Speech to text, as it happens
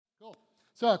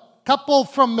So a couple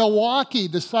from Milwaukee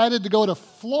decided to go to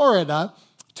Florida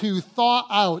to thaw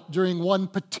out during one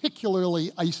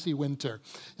particularly icy winter.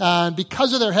 And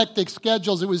because of their hectic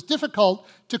schedules, it was difficult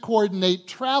to coordinate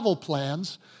travel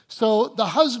plans. So the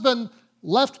husband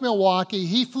left Milwaukee.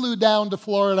 He flew down to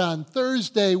Florida on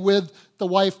Thursday with the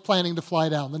wife planning to fly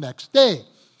down the next day.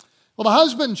 Well, the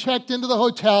husband checked into the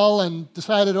hotel and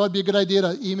decided, it'd be a good idea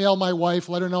to email my wife,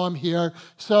 let her know I'm here.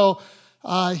 So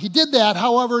he did that.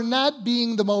 However, not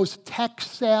being the most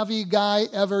tech-savvy guy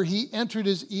ever, he entered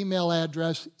his email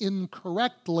address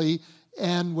incorrectly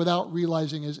and without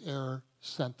realizing his error,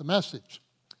 sent the message.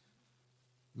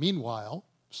 Meanwhile,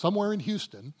 somewhere in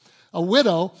Houston, a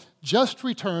widow just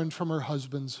returned from her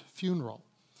husband's funeral.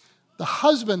 The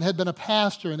husband had been a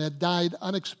pastor and had died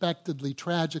unexpectedly,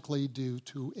 tragically, due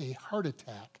to a heart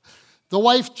attack. The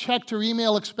wife checked her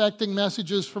email expecting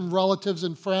messages from relatives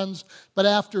and friends, but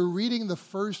after reading the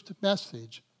first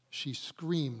message, she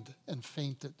screamed and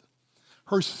fainted.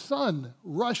 Her son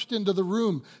rushed into the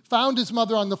room, found his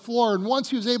mother on the floor, and once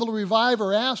he was able to revive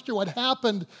her, asked her what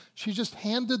happened. She just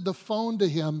handed the phone to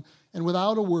him and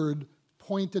without a word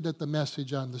pointed at the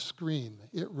message on the screen.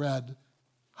 It read,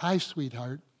 "Hi,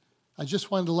 sweetheart. I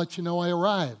just wanted to let you know I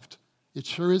arrived. It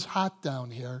sure is hot down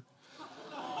here.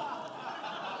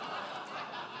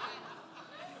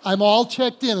 I'm all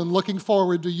checked in and looking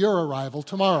forward to your arrival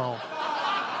tomorrow."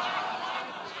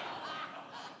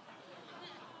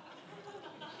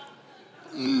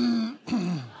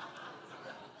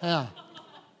 Yeah.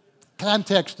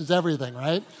 Context is everything,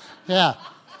 right? Yeah.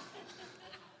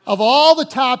 Of all the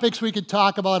topics we could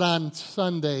talk about on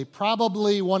Sunday,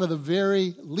 probably one of the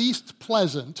very least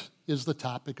pleasant is the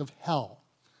topic of hell.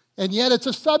 And yet it's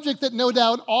a subject that no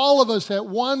doubt all of us at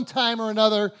one time or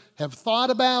another have thought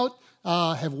about,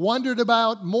 have wondered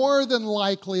about, more than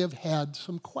likely have had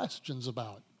some questions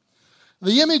about.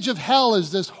 The image of hell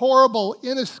as this horrible,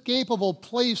 inescapable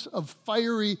place of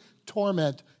fiery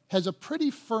torment has a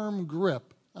pretty firm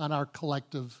grip on our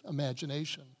collective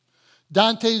imagination.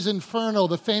 Dante's Inferno,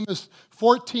 the famous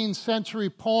 14th century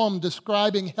poem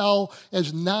describing hell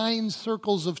as 9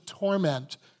 circles of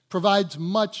torment, provides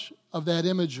much of that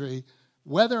imagery,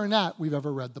 whether or not we've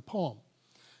ever read the poem.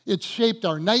 It's shaped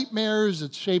our nightmares,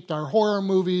 it's shaped our horror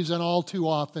movies, and all too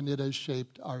often it has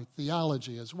shaped our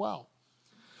theology as well.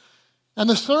 And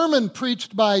the sermon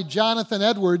preached by Jonathan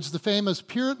Edwards, the famous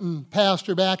Puritan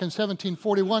pastor back in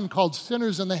 1741, called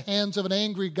 "Sinners in the Hands of an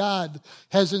Angry God,"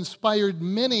 has inspired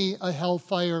many a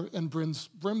hellfire and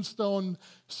brimstone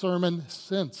sermon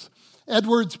since.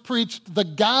 Edwards preached, "The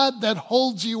God that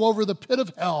holds you over the pit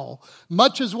of hell,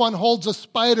 much as one holds a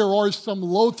spider or some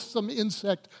loathsome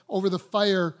insect over the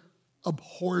fire,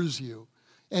 abhors you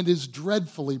and is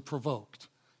dreadfully provoked.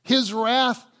 His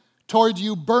wrath toward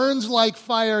you burns like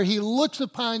fire. He looks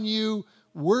upon you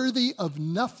worthy of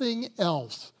nothing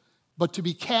else but to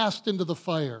be cast into the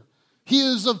fire. He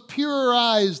is of purer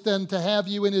eyes than to have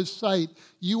you in his sight.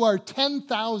 You are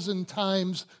 10,000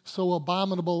 times so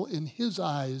abominable in his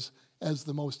eyes as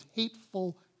the most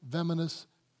hateful, venomous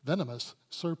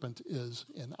serpent is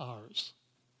in ours."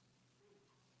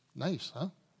 Nice, huh?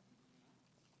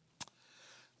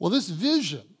 Well, this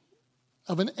vision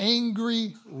of an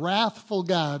angry, wrathful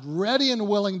God, ready and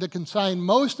willing to consign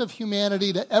most of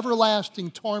humanity to everlasting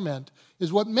torment,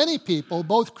 is what many people,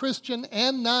 both Christian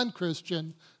and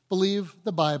non-Christian, believe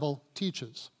the Bible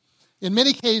teaches. In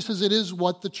many cases, it is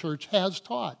what the church has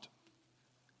taught.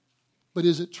 But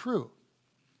is it true?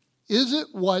 Is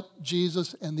it what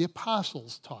Jesus and the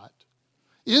apostles taught?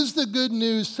 Is the good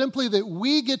news simply that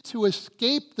we get to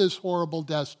escape this horrible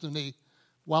destiny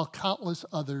while countless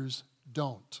others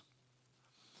don't?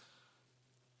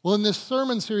 Well, in this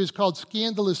sermon series called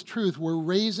Scandalous Truth, we're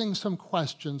raising some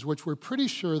questions which we're pretty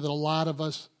sure that a lot of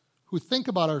us who think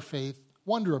about our faith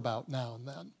wonder about now and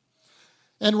then.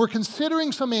 And we're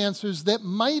considering some answers that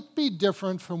might be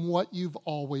different from what you've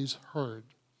always heard.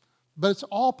 But it's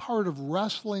all part of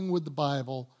wrestling with the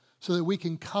Bible so that we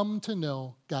can come to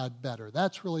know God better.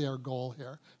 That's really our goal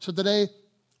here. So today,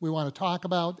 we want to talk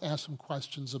about, ask some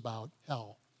questions about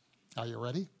hell. Are you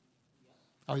ready?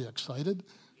 Are you excited?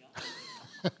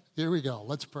 Here we go.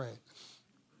 Let's pray.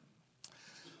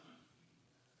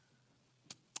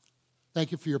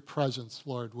 Thank you for your presence,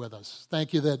 Lord, with us.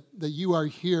 Thank you that you are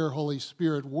here, Holy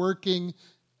Spirit, working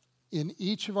in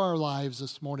each of our lives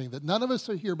this morning, that none of us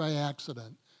are here by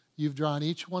accident. You've drawn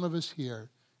each one of us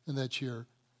here, and that you're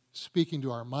speaking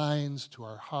to our minds, to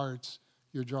our hearts.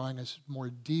 You're drawing us more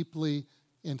deeply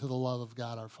into the love of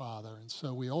God our Father. And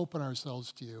so we open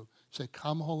ourselves to you. Say,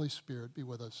 "Come, Holy Spirit, be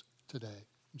with us today."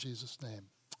 In Jesus' name,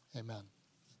 amen.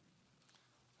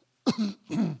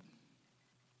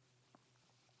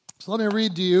 So let me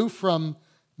read to you from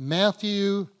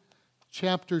Matthew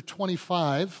chapter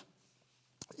 25,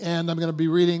 and I'm going to be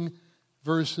reading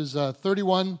verses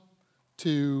 31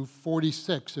 to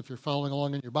 46 if you're following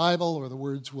along in your Bible, or the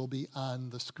words will be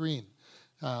on the screen.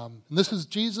 And this is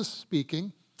Jesus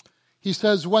speaking. He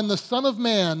says, "When the Son of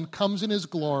Man comes in his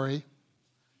glory,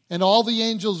 and all the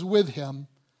angels with him,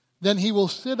 then he will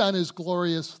sit on his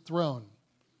glorious throne.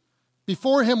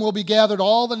 Before him will be gathered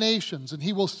all the nations, and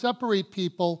he will separate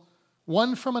people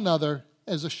one from another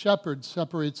as a shepherd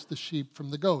separates the sheep from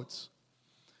the goats.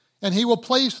 And he will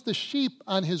place the sheep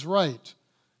on his right,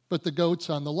 but the goats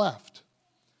on the left.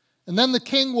 And then the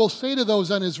king will say to those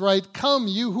on his right, 'Come,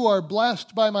 you who are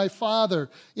blessed by my Father,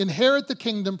 inherit the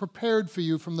kingdom prepared for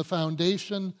you from the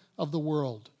foundation of the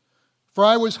world. For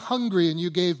I was hungry, and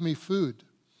you gave me food.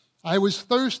 I was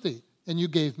thirsty, and you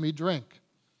gave me drink.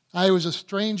 I was a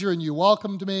stranger, and you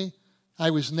welcomed me. I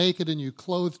was naked, and you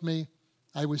clothed me.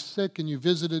 I was sick, and you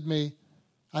visited me.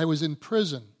 I was in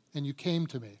prison, and you came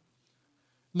to me.'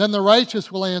 And then the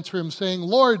righteous will answer him, saying,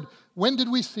 'Lord, when did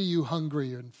we see you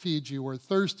hungry and feed you, or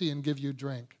thirsty and give you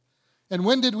drink? And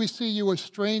when did we see you a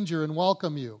stranger and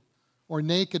welcome you, or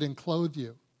naked and clothe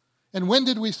you? And when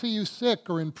did we see you sick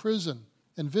or in prison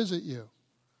and visit you?'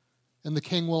 And the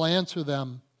king will answer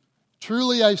them,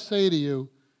 'Truly I say to you,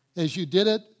 as you did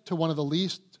it to one of the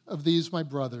least of these my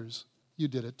brothers, you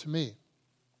did it to me.'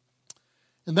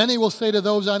 And then he will say to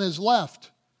those on his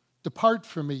left, 'Depart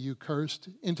from me, you cursed,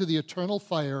 into the eternal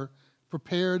fire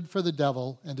prepared for the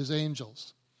devil and his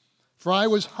angels. For I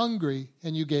was hungry,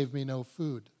 and you gave me no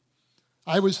food.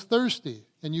 I was thirsty,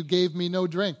 and you gave me no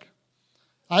drink.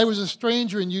 I was a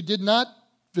stranger, and you did not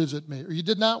visit me, or you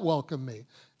did not welcome me.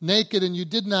 Naked, and you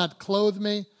did not clothe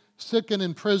me. Sick and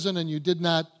in prison, and you did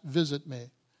not visit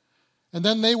me.' And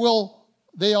then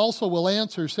they also will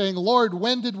answer, saying, 'Lord,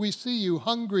 when did we see you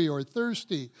hungry or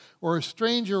thirsty, or a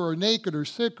stranger or naked or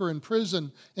sick or in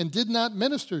prison, and did not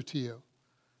minister to you?'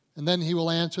 And then he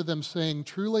will answer them, saying,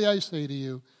 'Truly I say to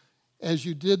you, as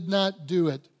you did not do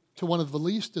it to one of the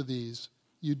least of these,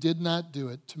 you did not do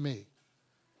it to me.'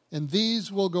 And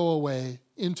these will go away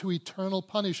into eternal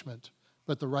punishment,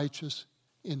 but the righteous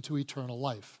into eternal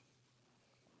life."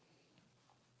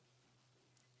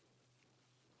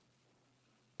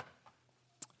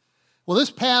 Well,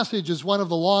 this passage is one of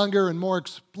the longer and more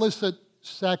explicit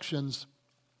sections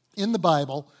in the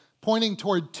Bible pointing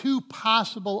toward two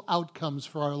possible outcomes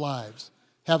for our lives,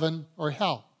 heaven or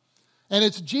hell. And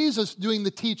it's Jesus doing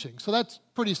the teaching, so that's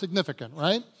pretty significant,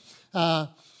 right?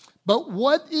 But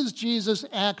what is Jesus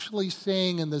actually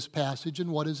saying in this passage,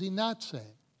 and what is he not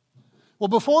saying? Well,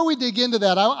 before we dig into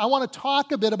that, I want to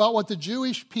talk a bit about what the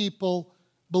Jewish people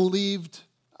believed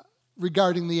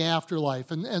regarding the afterlife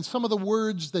and some of the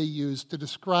words they used to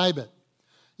describe it.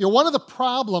 You know, one of the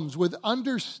problems with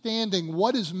understanding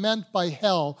what is meant by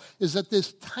hell is that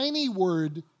this tiny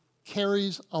word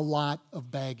carries a lot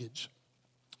of baggage.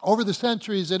 Over the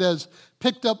centuries, it has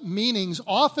picked up meanings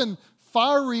often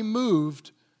far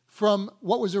removed from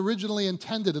what was originally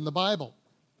intended in the Bible.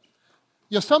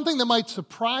 You know, something that might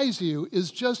surprise you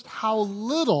is just how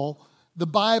little the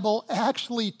Bible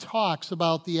actually talks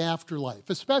about the afterlife,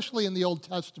 especially in the Old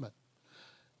Testament.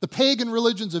 The pagan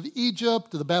religions of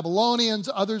Egypt, the Babylonians,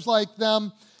 others like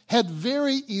them, had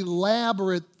very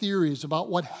elaborate theories about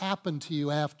what happened to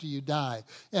you after you die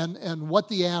and what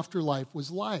the afterlife was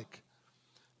like.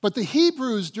 But the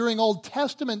Hebrews during Old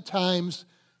Testament times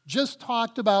just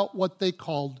talked about what they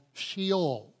called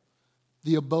Sheol,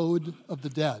 the abode of the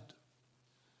dead.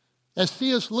 As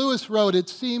C.S. Lewis wrote, it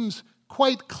seems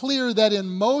quite clear that in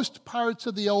most parts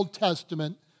of the Old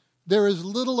Testament, there is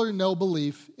little or no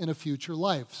belief in a future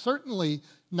life. Certainly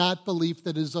not belief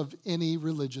that is of any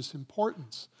religious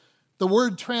importance. The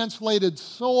word translated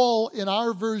soul in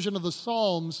our version of the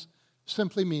Psalms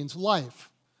simply means life.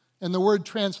 And the word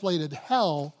translated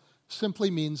hell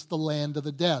simply means the land of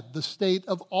the dead, the state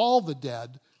of all the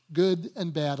dead, good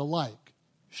and bad alike.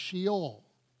 Sheol.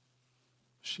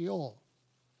 Sheol.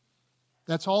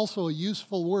 That's also a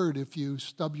useful word if you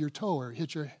stub your toe or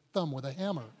hit your thumb with a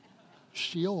hammer.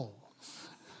 Sheol.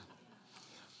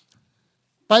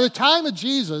 By the time of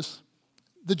Jesus,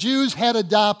 the Jews had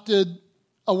adopted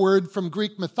a word from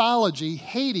Greek mythology,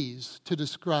 Hades, to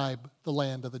describe the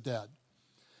land of the dead.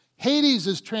 Hades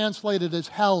is translated as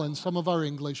hell in some of our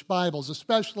English Bibles,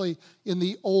 especially in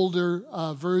the older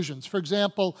versions. For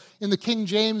example, in the King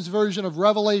James Version of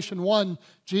Revelation 1,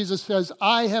 Jesus says,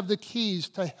 "I have the keys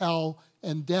to hell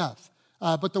and death."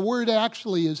 But the word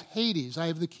actually is Hades. I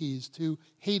have the keys to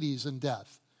Hades and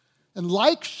death. And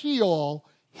like Sheol,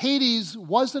 Hades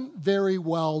wasn't very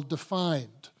well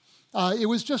defined. It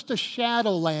was just a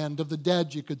shadowland of the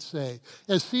dead, you could say.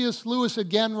 As C.S. Lewis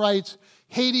again writes,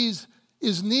 Hades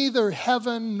is neither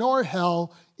heaven nor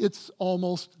hell. It's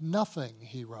almost nothing,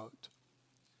 he wrote.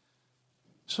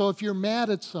 So if you're mad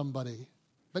at somebody,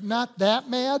 but not that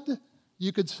mad,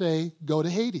 you could say, go to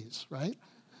Hades, right?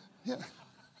 Yeah.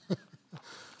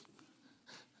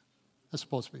 That's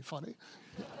supposed to be funny,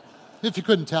 if you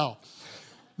couldn't tell.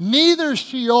 Neither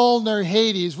Sheol nor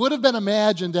Hades would have been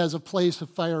imagined as a place of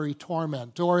fiery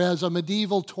torment or as a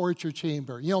medieval torture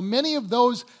chamber. Many of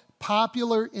those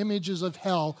popular images of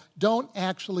hell don't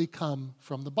actually come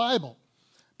from the Bible.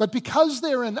 But because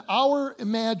they're in our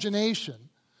imagination,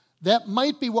 that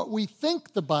might be what we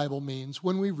think the Bible means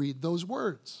when we read those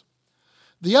words.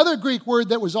 The other Greek word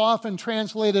that was often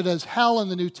translated as hell in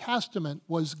the New Testament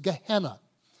was Gehenna.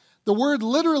 The word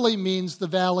literally means the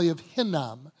valley of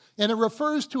Hinnom, and it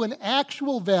refers to an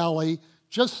actual valley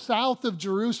just south of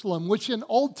Jerusalem, which in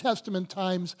Old Testament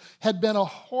times had been a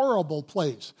horrible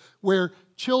place where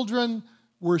children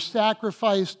were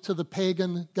sacrificed to the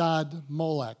pagan god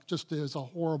Molech, just as a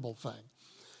horrible thing.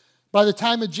 By the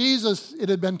time of Jesus, it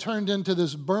had been turned into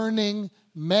this burning,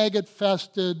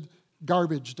 maggot-fested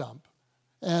garbage dump.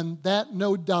 And that,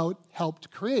 no doubt,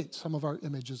 helped create some of our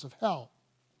images of hell.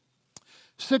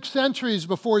 6 centuries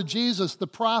before Jesus, the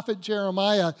prophet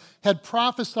Jeremiah had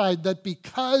prophesied that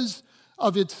because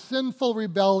of its sinful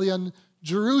rebellion,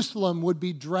 Jerusalem would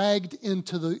be dragged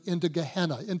into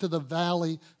Gehenna, into the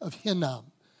valley of Hinnom.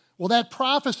 Well, that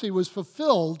prophecy was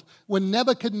fulfilled when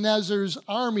Nebuchadnezzar's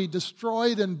army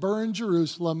destroyed and burned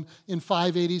Jerusalem in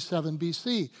 587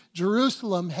 BC.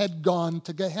 Jerusalem had gone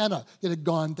to Gehenna. It had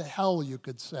gone to hell, you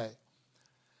could say.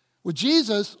 Well,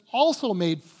 Jesus also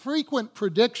made frequent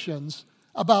predictions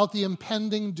about the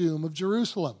impending doom of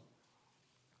Jerusalem.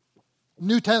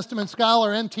 New Testament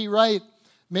scholar N.T. Wright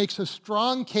makes a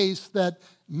strong case that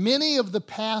many of the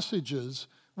passages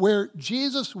where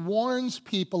Jesus warns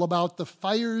people about the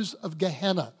fires of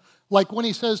Gehenna, like when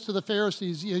he says to the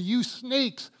Pharisees, you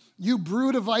snakes, you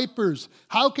brood of vipers,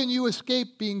 how can you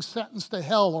escape being sentenced to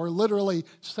hell, or literally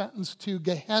sentenced to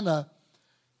Gehenna?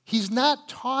 He's not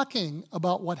talking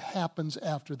about what happens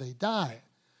after they die.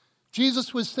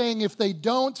 Jesus was saying if they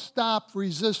don't stop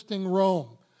resisting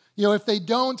Rome, if they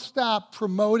don't stop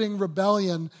promoting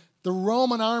rebellion, the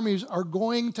Roman armies are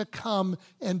going to come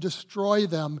and destroy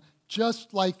them,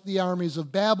 just like the armies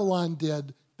of Babylon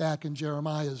did back in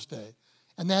Jeremiah's day.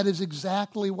 And that is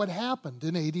exactly what happened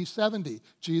in AD 70.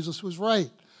 Jesus was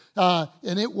right.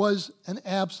 And it was an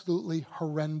absolutely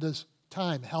horrendous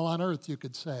time, hell on earth, you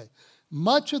could say.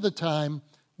 Much of the time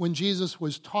when Jesus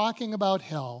was talking about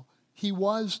hell, he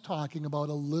was talking about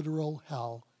a literal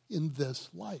hell in this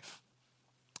life.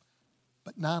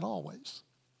 But not always.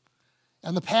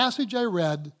 And the passage I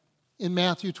read in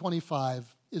Matthew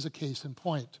 25 is a case in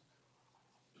point.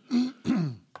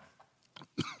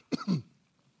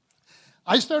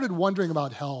 I started wondering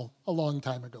about hell a long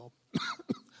time ago.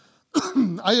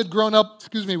 I had grown up,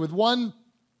 with one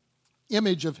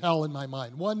image of hell in my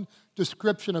mind, one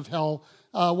description of hell,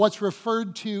 what's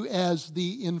referred to as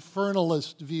the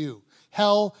infernalist view.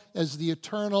 Hell as the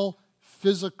eternal,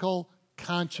 physical,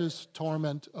 conscious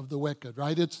torment of the wicked,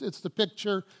 right? It's the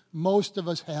picture most of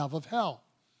us have of hell.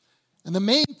 And the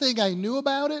main thing I knew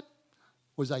about it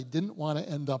was I didn't want to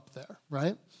end up there,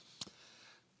 right?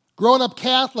 Growing up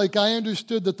Catholic, I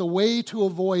understood that the way to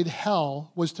avoid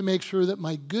hell was to make sure that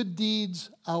my good deeds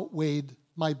outweighed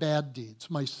my bad deeds,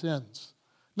 my sins.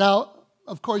 Now,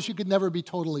 of course, you could never be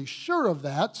totally sure of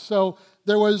that, so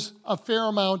there was a fair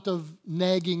amount of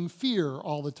nagging fear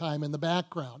all the time in the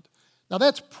background. Now,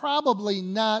 that's probably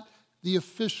not the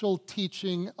official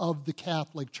teaching of the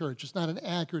Catholic Church. It's not an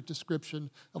accurate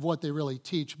description of what they really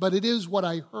teach, but it is what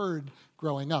I heard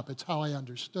growing up. It's how I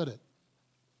understood it.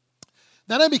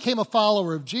 Then I became a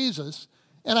follower of Jesus,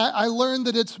 and I learned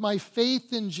that it's my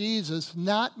faith in Jesus,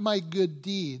 not my good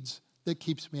deeds, that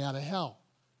keeps me out of hell.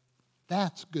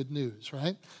 That's good news,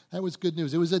 right? That was good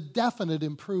news. It was a definite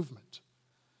improvement.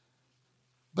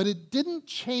 But it didn't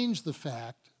change the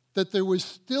fact that there was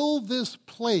still this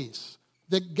place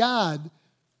that God,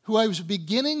 who I was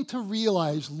beginning to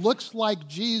realize looks like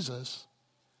Jesus,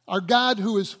 our God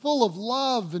who is full of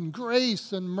love and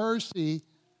grace and mercy,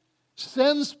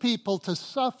 sends people to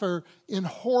suffer in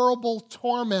horrible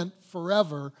torment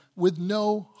forever with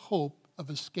no hope of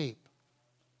escape.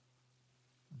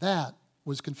 That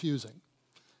was confusing.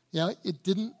 It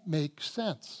didn't make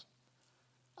sense.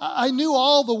 I knew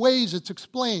all the ways it's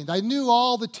explained. I knew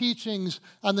all the teachings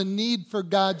on the need for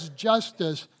God's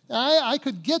justice. I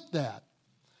could get that.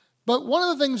 But one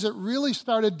of the things that really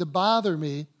started to bother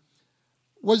me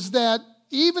was that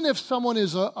even if someone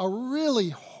is a really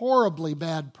horribly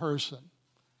bad person,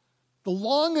 the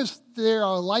longest they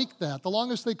are like that, the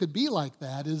longest they could be like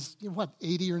that is,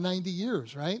 80 or 90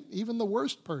 years, right? Even the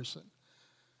worst person.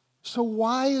 So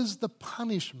why is the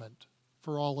punishment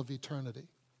for all of eternity?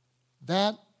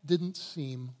 That didn't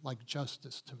seem like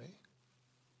justice to me.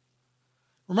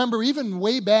 Remember, even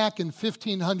way back in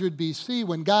 1500 BC,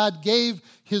 when God gave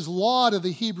his law to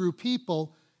the Hebrew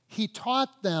people, he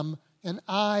taught them an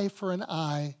eye for an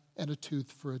eye and a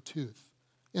tooth for a tooth.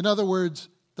 In other words,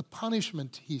 the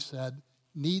punishment, he said,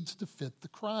 needs to fit the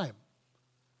crime.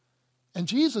 And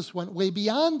Jesus went way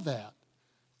beyond that.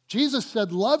 Jesus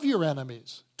said, love your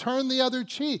enemies, turn the other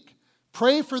cheek,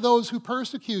 pray for those who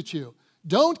persecute you.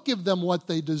 Don't give them what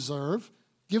they deserve,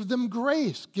 give them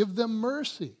grace, give them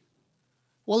mercy.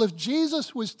 Well, if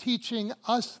Jesus was teaching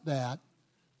us that,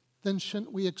 then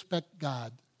shouldn't we expect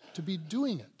God to be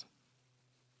doing it?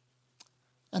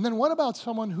 And then what about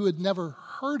someone who had never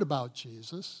heard about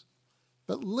Jesus,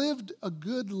 but lived a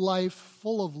good life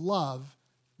full of love,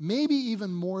 maybe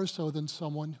even more so than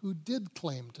someone who did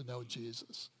claim to know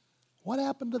Jesus? What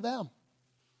happened to them?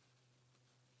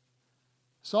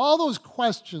 So all those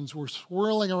questions were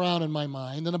swirling around in my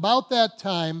mind, and about that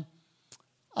time,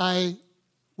 I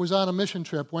went on a mission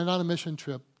trip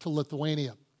to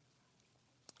Lithuania.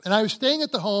 And I was staying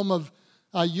at the home of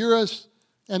Juris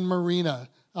and Marina,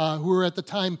 who were at the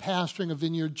time pastoring a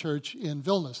vineyard church in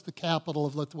Vilnius, the capital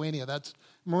of Lithuania. That's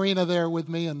Marina there with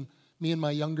me and me in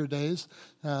my younger days.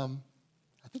 I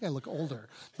think I look older,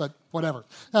 but whatever.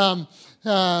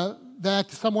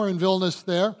 Back somewhere in Vilnius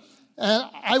there. And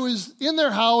I was in their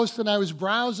house, and I was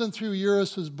browsing through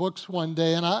Juris's books one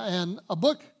day, and a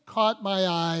book caught my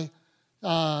eye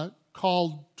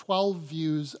called 12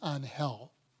 Views on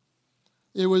Hell.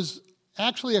 It was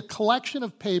actually a collection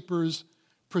of papers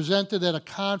presented at a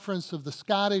conference of the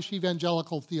Scottish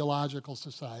Evangelical Theological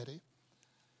Society.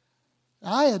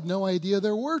 I had no idea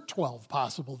there were 12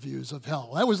 possible views of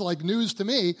hell. That was like news to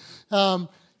me.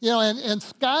 And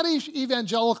Scottish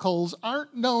evangelicals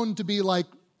aren't known to be like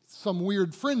some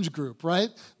weird fringe group, right?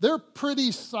 They're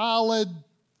pretty solid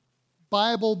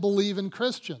Bible-believing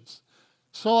Christians.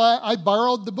 So I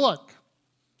borrowed the book.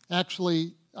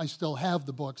 Actually, I still have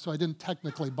the book, so I didn't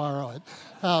technically borrow it.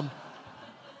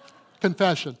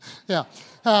 Confession, yeah.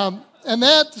 And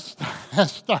that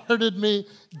started me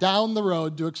down the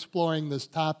road to exploring this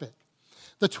topic.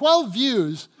 The 12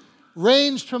 views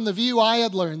ranged from the view I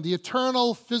had learned, the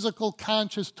eternal, physical,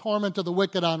 conscious torment of the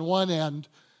wicked on one end,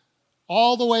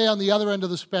 all the way on the other end of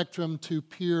the spectrum to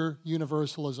pure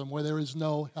universalism, where there is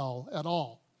no hell at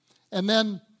all. And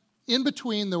then in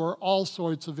between, there were all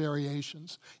sorts of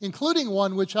variations, including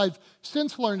one which I've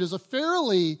since learned is a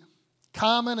fairly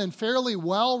common and fairly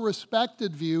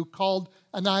well-respected view called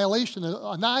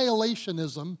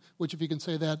annihilationism, which, if you can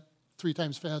say that 3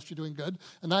 times fast, you're doing good.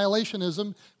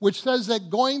 Annihilationism, which says that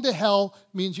going to hell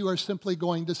means you are simply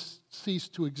going to cease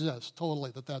to exist,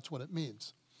 totally, that's what it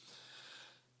means.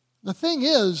 The thing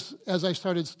is, as I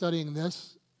started studying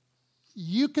this,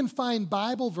 you can find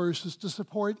Bible verses to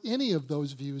support any of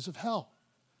those views of hell.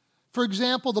 For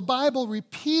example, the Bible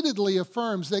repeatedly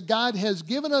affirms that God has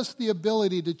given us the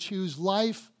ability to choose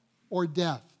life or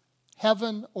death,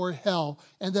 heaven or hell,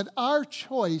 and that our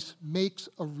choice makes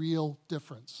a real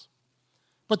difference.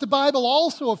 But the Bible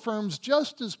also affirms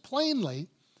just as plainly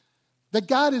that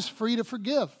God is free to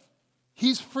forgive.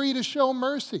 He's free to show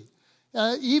mercy,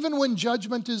 even when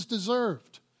judgment is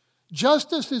deserved.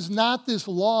 Justice is not this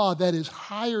law that is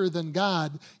higher than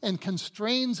God and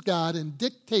constrains God and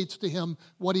dictates to him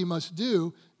what he must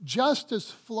do.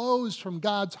 Justice flows from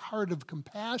God's heart of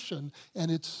compassion, and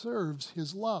it serves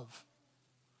his love.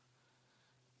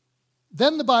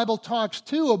 Then the Bible talks,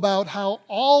 too, about how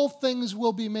all things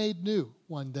will be made new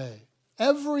one day.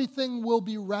 Everything will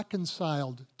be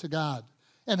reconciled to God,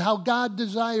 and how God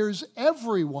desires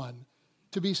everyone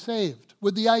to be saved,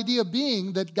 with the idea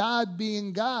being that God,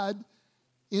 being God,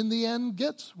 in the end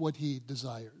gets what he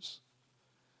desires.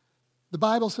 The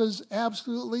Bible says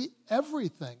absolutely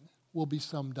everything will be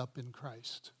summed up in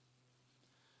Christ.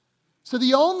 So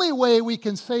the only way we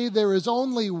can say there is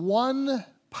only one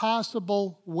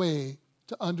possible way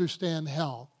to understand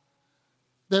hell,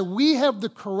 that we have the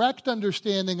correct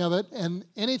understanding of it and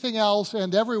anything else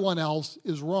and everyone else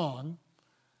is wrong,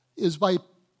 is by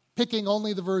picking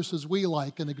only the verses we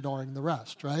like and ignoring the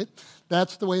rest, right?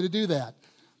 That's the way to do that.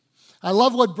 I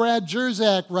love what Brad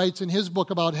Jersak writes in his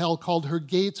book about hell called Her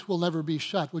Gates Will Never Be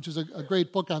Shut, which is a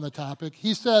great book on the topic.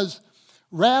 He says,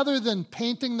 rather than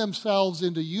painting themselves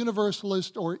into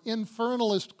universalist or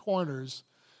infernalist corners,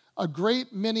 a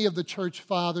great many of the church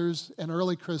fathers and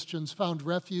early Christians found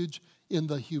refuge in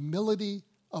the humility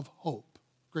of hope.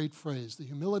 Great phrase, the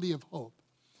humility of hope.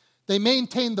 They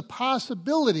maintain the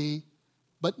possibility,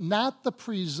 but not the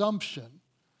presumption,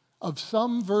 of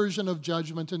some version of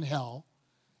judgment in hell,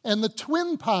 and the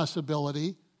twin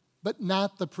possibility, but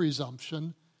not the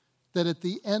presumption, that at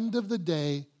the end of the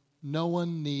day, no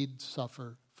one need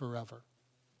suffer forever.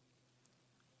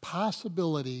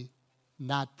 Possibility,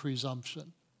 not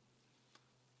presumption.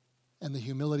 And the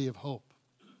humility of hope.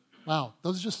 Wow,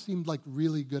 those just seemed like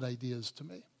really good ideas to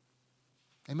me.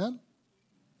 Amen?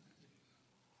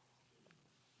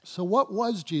 So what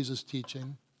was Jesus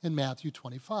teaching in Matthew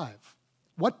 25?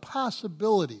 What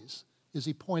possibilities is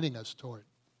he pointing us toward?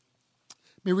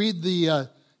 Let me read the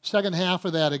second half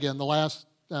of that again, the last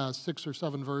 6 or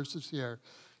 7 verses here.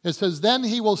 It says, "Then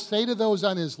he will say to those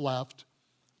on his left,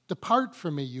 'Depart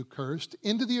from me, you cursed,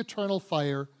 into the eternal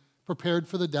fire prepared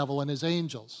for the devil and his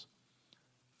angels.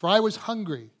 For I was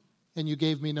hungry, and you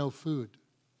gave me no food.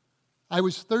 I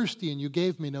was thirsty, and you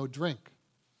gave me no drink.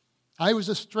 I was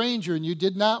a stranger, and you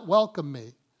did not welcome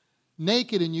me.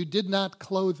 Naked, and you did not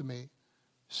clothe me.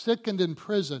 Sick and in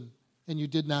prison, and you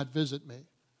did not visit me.'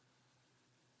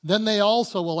 Then they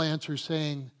also will answer,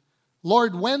 saying,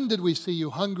 'Lord, when did we see you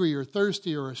hungry or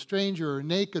thirsty or a stranger or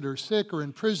naked or sick or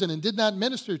in prison and did not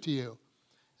minister to you?'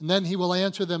 And then he will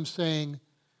answer them, saying,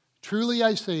 'Truly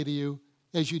I say to you,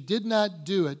 as you did not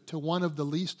do it to one of the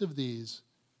least of these,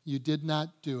 you did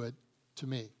not do it to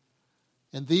me.'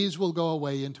 And these will go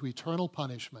away into eternal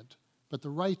punishment, but the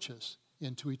righteous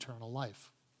into eternal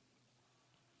life."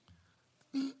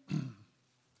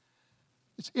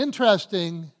 It's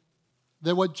interesting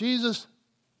that what Jesus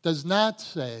does not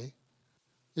say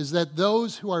is that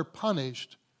those who are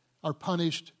punished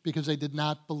because they did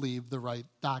not believe the right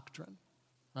doctrine,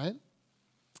 right?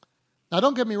 Now,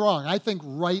 don't get me wrong. I think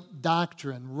right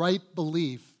doctrine, right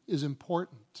belief is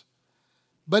important.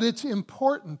 But it's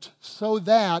important so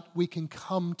that we can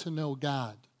come to know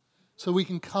God, so we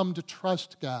can come to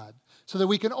trust God, so that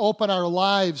we can open our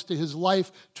lives to his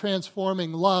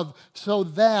life-transforming love, so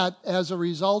that as a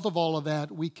result of all of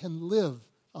that, we can live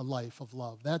a life of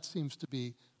love. That seems to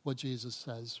be what Jesus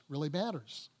says really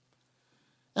matters.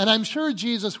 And I'm sure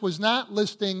Jesus was not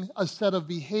listing a set of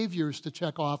behaviors to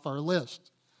check off our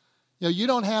list. You know, you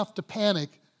don't have to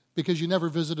panic because you never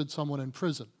visited someone in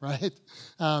prison, right?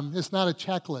 It's not a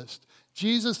checklist.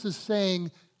 Jesus is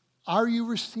saying, are you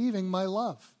receiving my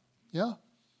love? Yeah?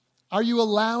 Are you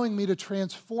allowing me to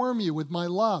transform you with my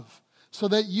love so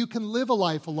that you can live a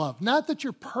life of love? Not that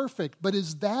you're perfect, but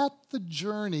is that the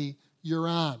journey you're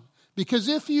on? Because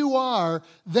if you are,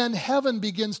 then heaven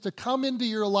begins to come into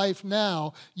your life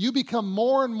now. You become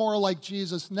more and more like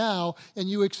Jesus now, and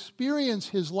you experience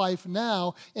his life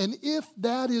now. And if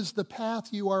that is the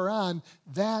path you are on,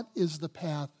 that is the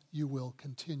path you will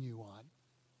continue on,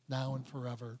 now and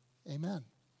forever. Amen.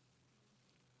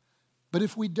 But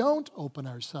if we don't open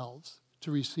ourselves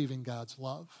to receiving God's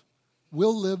love,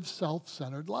 we'll live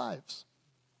self-centered lives.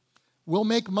 We'll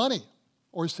make money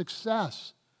or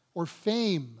success or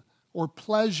fame or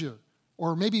pleasure,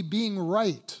 or maybe being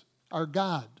right, our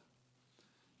God.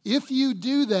 If you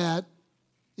do that,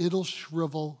 it'll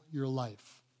shrivel your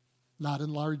life, not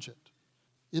enlarge it.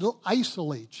 It'll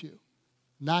isolate you,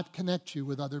 not connect you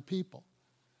with other people.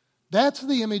 That's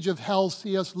the image of hell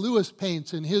C.S. Lewis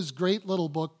paints in his great little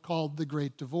book called The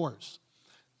Great Divorce.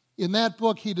 In that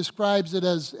book, he describes it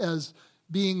as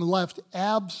being left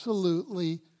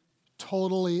absolutely,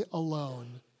 totally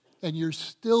alone, and you're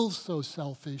still so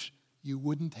selfish you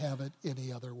wouldn't have it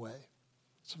any other way.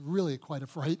 It's really quite a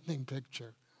frightening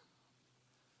picture.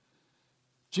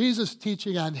 Jesus'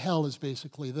 teaching on hell is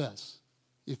basically this.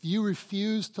 If you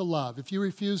refuse to love, if you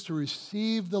refuse to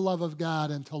receive the love of God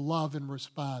and to love in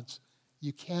response,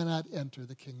 you cannot enter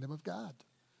the kingdom of God.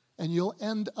 And you'll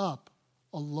end up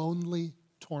a lonely,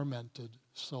 tormented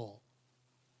soul.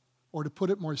 Or to put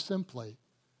it more simply,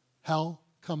 hell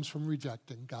comes from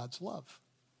rejecting God's love.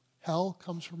 Hell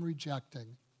comes from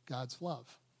rejecting God's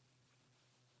love.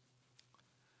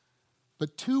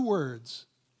 But 2 words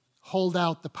hold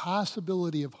out the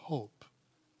possibility of hope,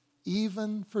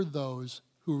 even for those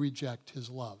who reject his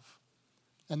love.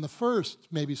 And the first,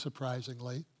 maybe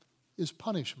surprisingly, is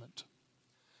punishment.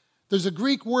 There's a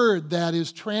Greek word that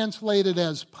is translated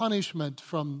as punishment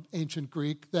from ancient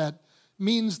Greek that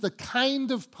means the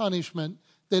kind of punishment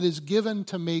that is given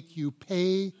to make you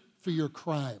pay for your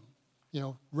crime,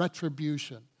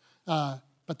 retribution.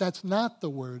 But that's not the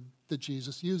word that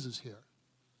Jesus uses here.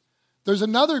 There's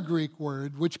another Greek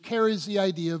word which carries the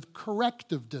idea of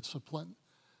corrective discipline.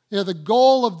 The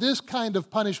goal of this kind of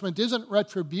punishment isn't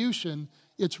retribution,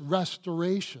 it's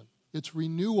restoration, it's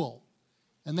renewal.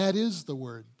 And that is the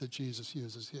word that Jesus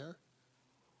uses here.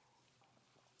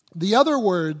 The other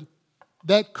word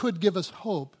that could give us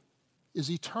hope is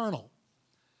eternal.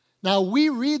 Now, we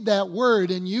read that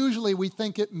word, and usually we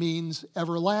think it means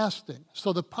everlasting.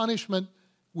 So the punishment,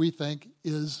 we think,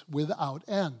 is without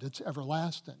end. It's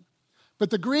everlasting.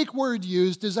 But the Greek word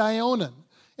used is aionon,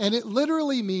 and it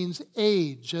literally means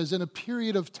age, as in a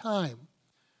period of time.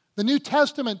 The New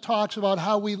Testament talks about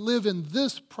how we live in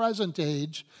this present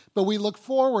age, but we look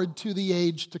forward to the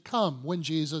age to come when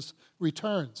Jesus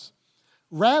returns.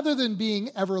 Rather than being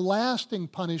everlasting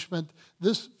punishment,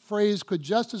 this phrase could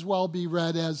just as well be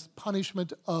read as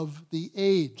punishment of the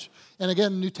age. And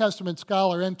again, New Testament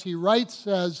scholar N.T. Wright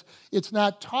says it's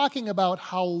not talking about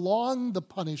how long the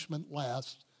punishment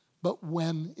lasts, but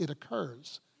when it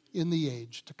occurs in the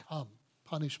age to come.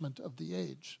 Punishment of the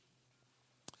age.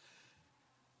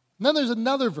 And then there's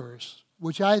another verse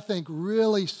which I think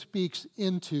really speaks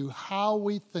into how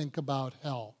we think about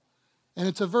hell. And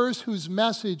it's a verse whose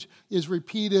message is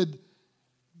repeated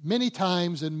many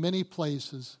times in many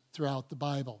places throughout the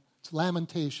Bible. It's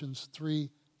Lamentations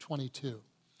 3:22.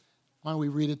 Why don't we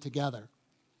read it together?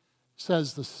 It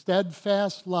says, "The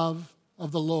steadfast love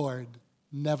of the Lord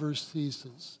never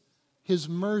ceases. His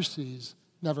mercies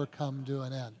never come to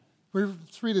an end."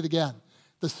 Let's read it again.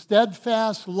 "The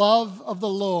steadfast love of the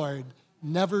Lord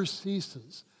never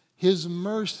ceases. His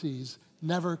mercies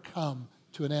never come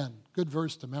to an end." Good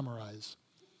verse to memorize.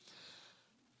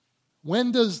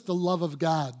 When does the love of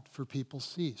God for people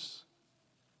cease?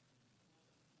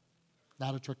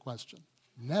 Not a trick question.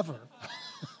 Never.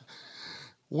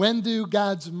 When do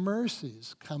God's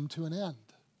mercies come to an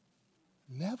end?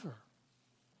 Never.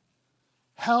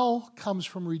 Hell comes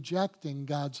from rejecting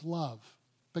God's love,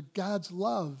 but God's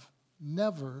love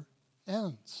never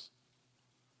ends.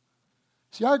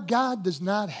 See, our God does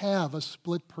not have a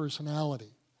split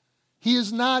personality. He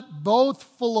is not both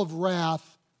full of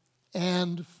wrath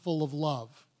and full of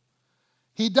love.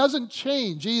 He doesn't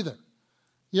change either.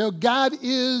 God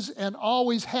is and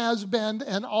always has been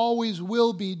and always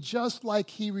will be just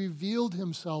like he revealed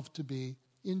himself to be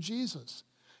in Jesus.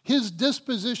 His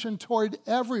disposition toward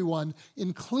everyone,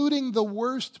 including the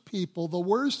worst people, the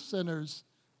worst sinners,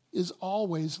 is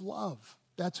always love.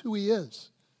 That's who he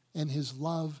is. And his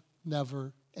love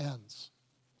never ends.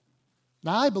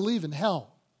 Now, I believe in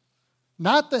hell.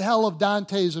 Not the hell of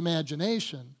Dante's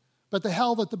imagination, but the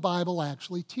hell that the Bible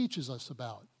actually teaches us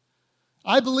about.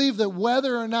 I believe that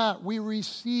whether or not we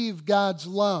receive God's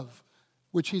love,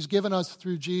 which he's given us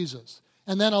through Jesus,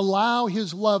 and then allow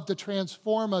his love to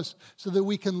transform us so that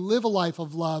we can live a life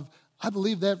of love, I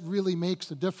believe that really makes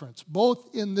a difference,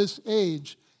 both in this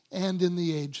age and in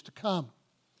the age to come.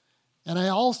 And I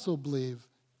also believe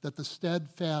that the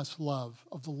steadfast love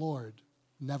of the Lord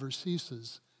never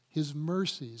ceases. His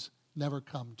mercies never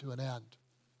come to an end.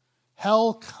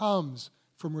 Hell comes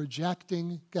from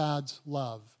rejecting God's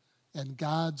love, and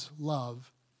God's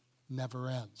love never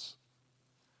ends.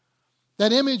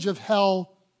 That image of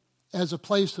hell as a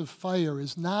place of fire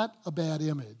is not a bad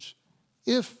image,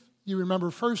 if you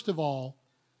remember, first of all,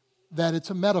 that it's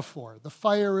a metaphor. The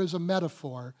fire is a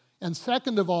metaphor. And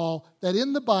second of all, that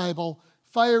in the Bible,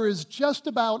 fire is just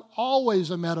about always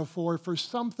a metaphor for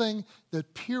something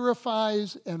that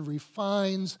purifies and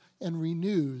refines and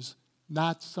renews,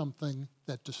 not something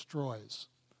that destroys.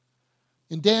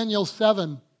 In Daniel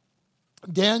 7,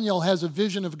 Daniel has a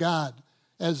vision of God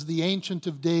as the Ancient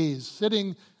of Days,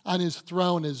 sitting on his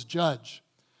throne as judge.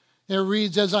 It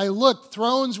reads, "As I looked,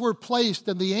 thrones were placed,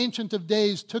 and the Ancient of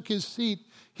Days took his seat.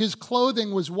 His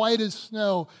clothing was white as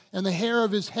snow, and the hair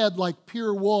of his head like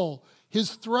pure wool.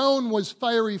 His throne was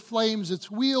fiery flames. Its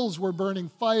wheels were burning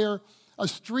fire. A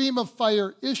stream of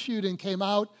fire issued and came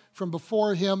out from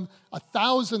before him.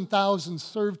 1,000,000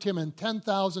 served him, and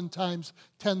 10,000 times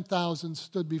 10,000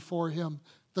 stood before him.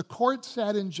 The court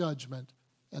sat in judgment,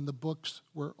 and the books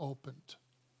were opened."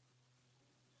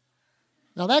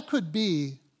 Now that could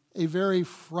be a very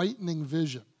frightening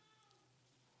vision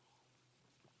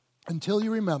until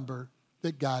you remember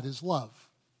that God is love.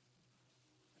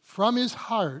 From his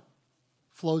heart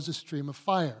flows a stream of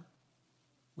fire,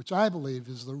 which I believe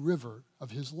is the river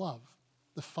of his love,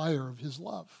 the fire of his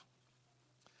love.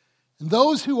 And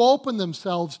those who open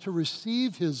themselves to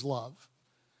receive his love,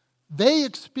 they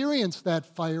experience that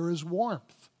fire as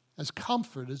warmth, as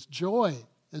comfort, as joy,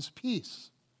 as peace.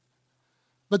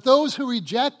 But those who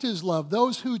reject his love,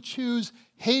 those who choose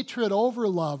hatred over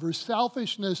love or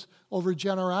selfishness over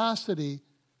generosity,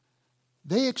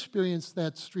 they experience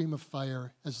that stream of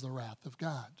fire as the wrath of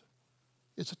God.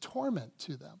 It's a torment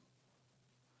to them.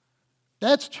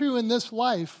 That's true in this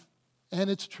life, and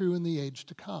it's true in the age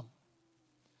to come.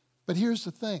 But here's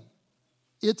the thing.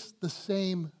 It's the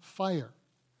same fire.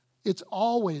 It's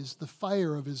always the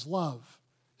fire of his love.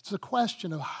 It's a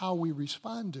question of how we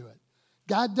respond to it.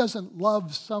 God doesn't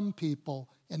love some people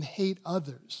and hate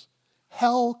others.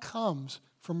 Hell comes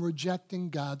from rejecting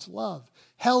God's love.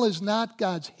 Hell is not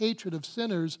God's hatred of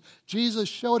sinners. Jesus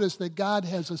showed us that God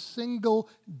has a single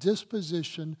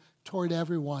disposition toward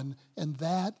everyone, and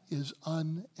that is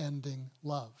unending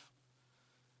love.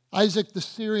 Isaac the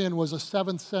Syrian was a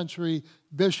 7th century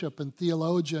bishop and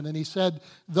theologian, and he said,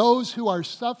 "Those who are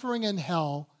suffering in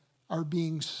hell are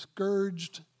being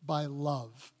scourged by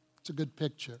love." It's a good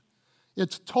picture.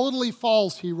 It's totally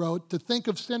false, he wrote, to think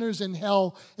of sinners in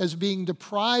hell as being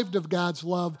deprived of God's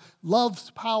love.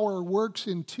 Love's power works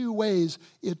in two ways.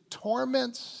 It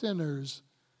torments sinners,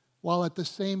 while at the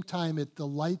same time it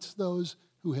delights those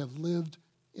who have lived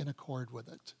in accord with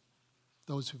it,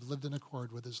 those who've lived in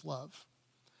accord with his love.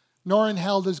 Nor in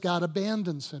hell does God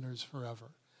abandon sinners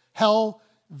forever. Hell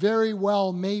very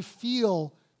well may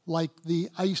feel like the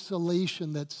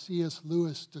isolation that C.S.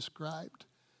 Lewis described,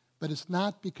 but it's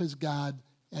not because God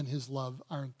and his love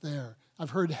aren't there.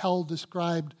 I've heard hell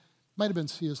described, might have been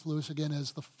C.S. Lewis again,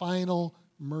 as the final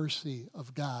mercy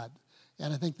of God.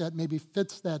 And I think that maybe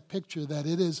fits that picture, that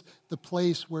it is the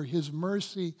place where his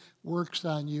mercy works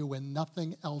on you when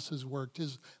nothing else has worked.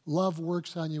 His love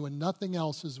works on you when nothing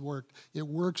else has worked. It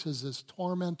works as this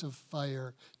torment of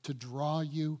fire to draw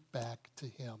you back to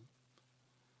him.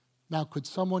 Now, could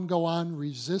someone go on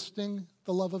resisting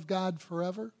the love of God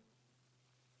forever?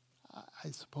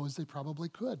 I suppose they probably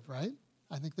could, right?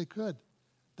 I think they could.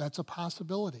 That's a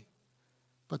possibility.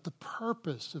 But the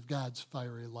purpose of God's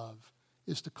fiery love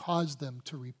is to cause them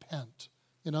to repent.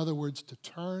 In other words, to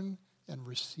turn and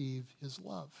receive his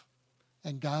love.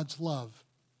 And God's love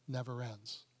never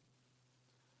ends.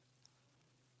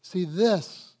 See,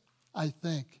 this, I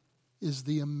think, is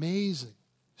the amazing,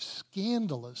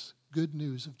 scandalous good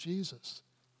news of Jesus.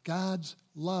 God's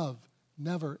love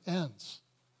never ends.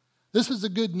 This is the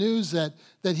good news that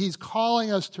he's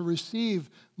calling us to receive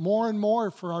more and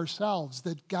more for ourselves,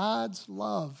 that God's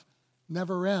love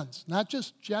never ends. Not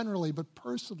just generally, but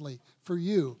personally for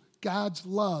you. God's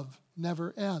love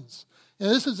never ends. And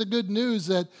this is the good news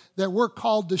that we're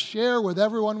called to share with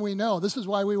everyone we know. This is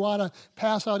why we want to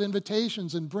pass out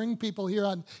invitations and bring people here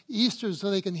on Easter so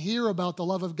they can hear about the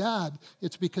love of God.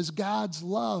 It's because God's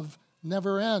love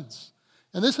never ends.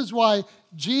 And this is why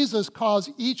Jesus calls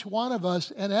each one of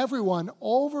us and everyone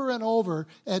over and over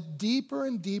at deeper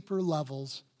and deeper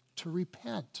levels to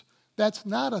repent. That's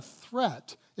not a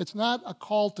threat. It's not a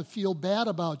call to feel bad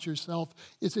about yourself.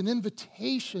 It's an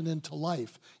invitation into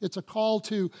life. It's a call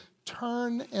to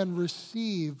turn and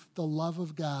receive the love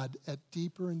of God at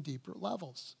deeper and deeper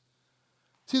levels.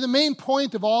 See, the main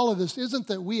point of all of this isn't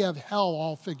that we have hell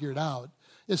all figured out.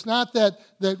 It's not that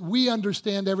we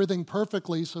understand everything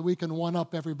perfectly so we can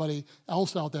one-up everybody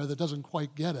else out there that doesn't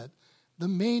quite get it. The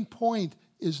main point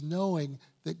is knowing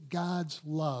that God's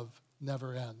love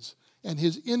never ends. And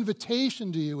his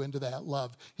invitation to you into that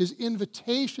love, his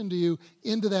invitation to you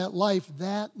into that life,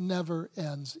 that never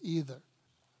ends either.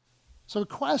 So the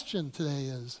question today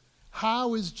is,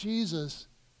 how is Jesus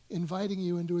inviting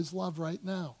you into his love right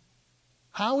now?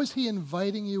 How is he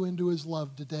inviting you into his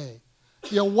love today?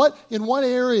 You know, in what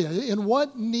area, in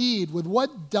what need, with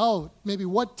what doubt, maybe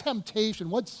what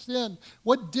temptation, what sin,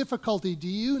 what difficulty do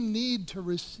you need to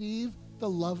receive the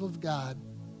love of God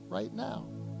right now?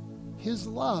 His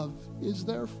love is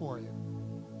there for you.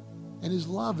 And his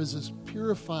love is this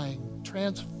purifying,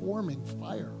 transforming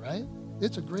fire, right?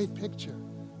 It's a great picture.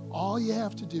 All you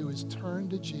have to do is turn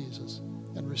to Jesus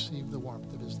and receive the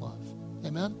warmth of his love.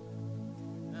 Amen?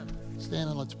 Amen. Stand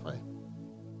and let's pray.